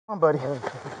Come on, buddy.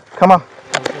 Come on.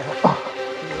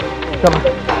 Come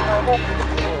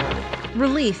on.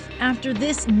 Relief after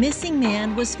this missing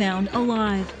man was found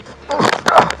alive. Come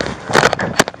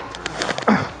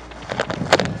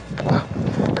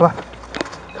on.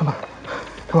 Come on.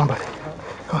 Come on, buddy.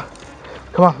 Come on.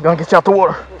 Come on. I'm gonna get you out the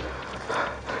water.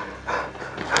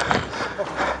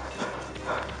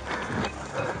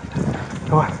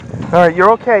 Come on. All right,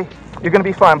 you're okay. You're gonna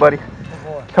be fine, buddy.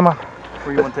 Come on.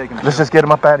 Where you want to take him? Let's just get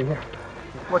him up out of here.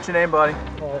 What's your name, buddy?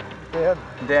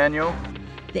 Daniel.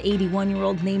 The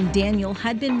 81-year-old named Daniel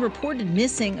had been reported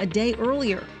missing a day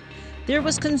earlier. There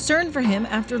was concern for him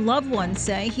after loved ones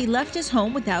say he left his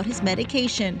home without his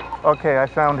medication. Okay, I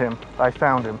found him.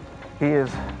 He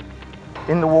is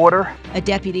in the water. A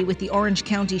deputy with the Orange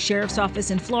County Sheriff's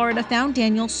Office in Florida found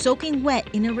Daniel soaking wet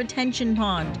in a retention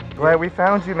pond. Right, we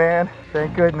found you, man.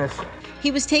 Thank goodness. He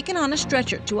was taken on a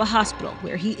stretcher to a hospital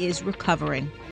where he is recovering.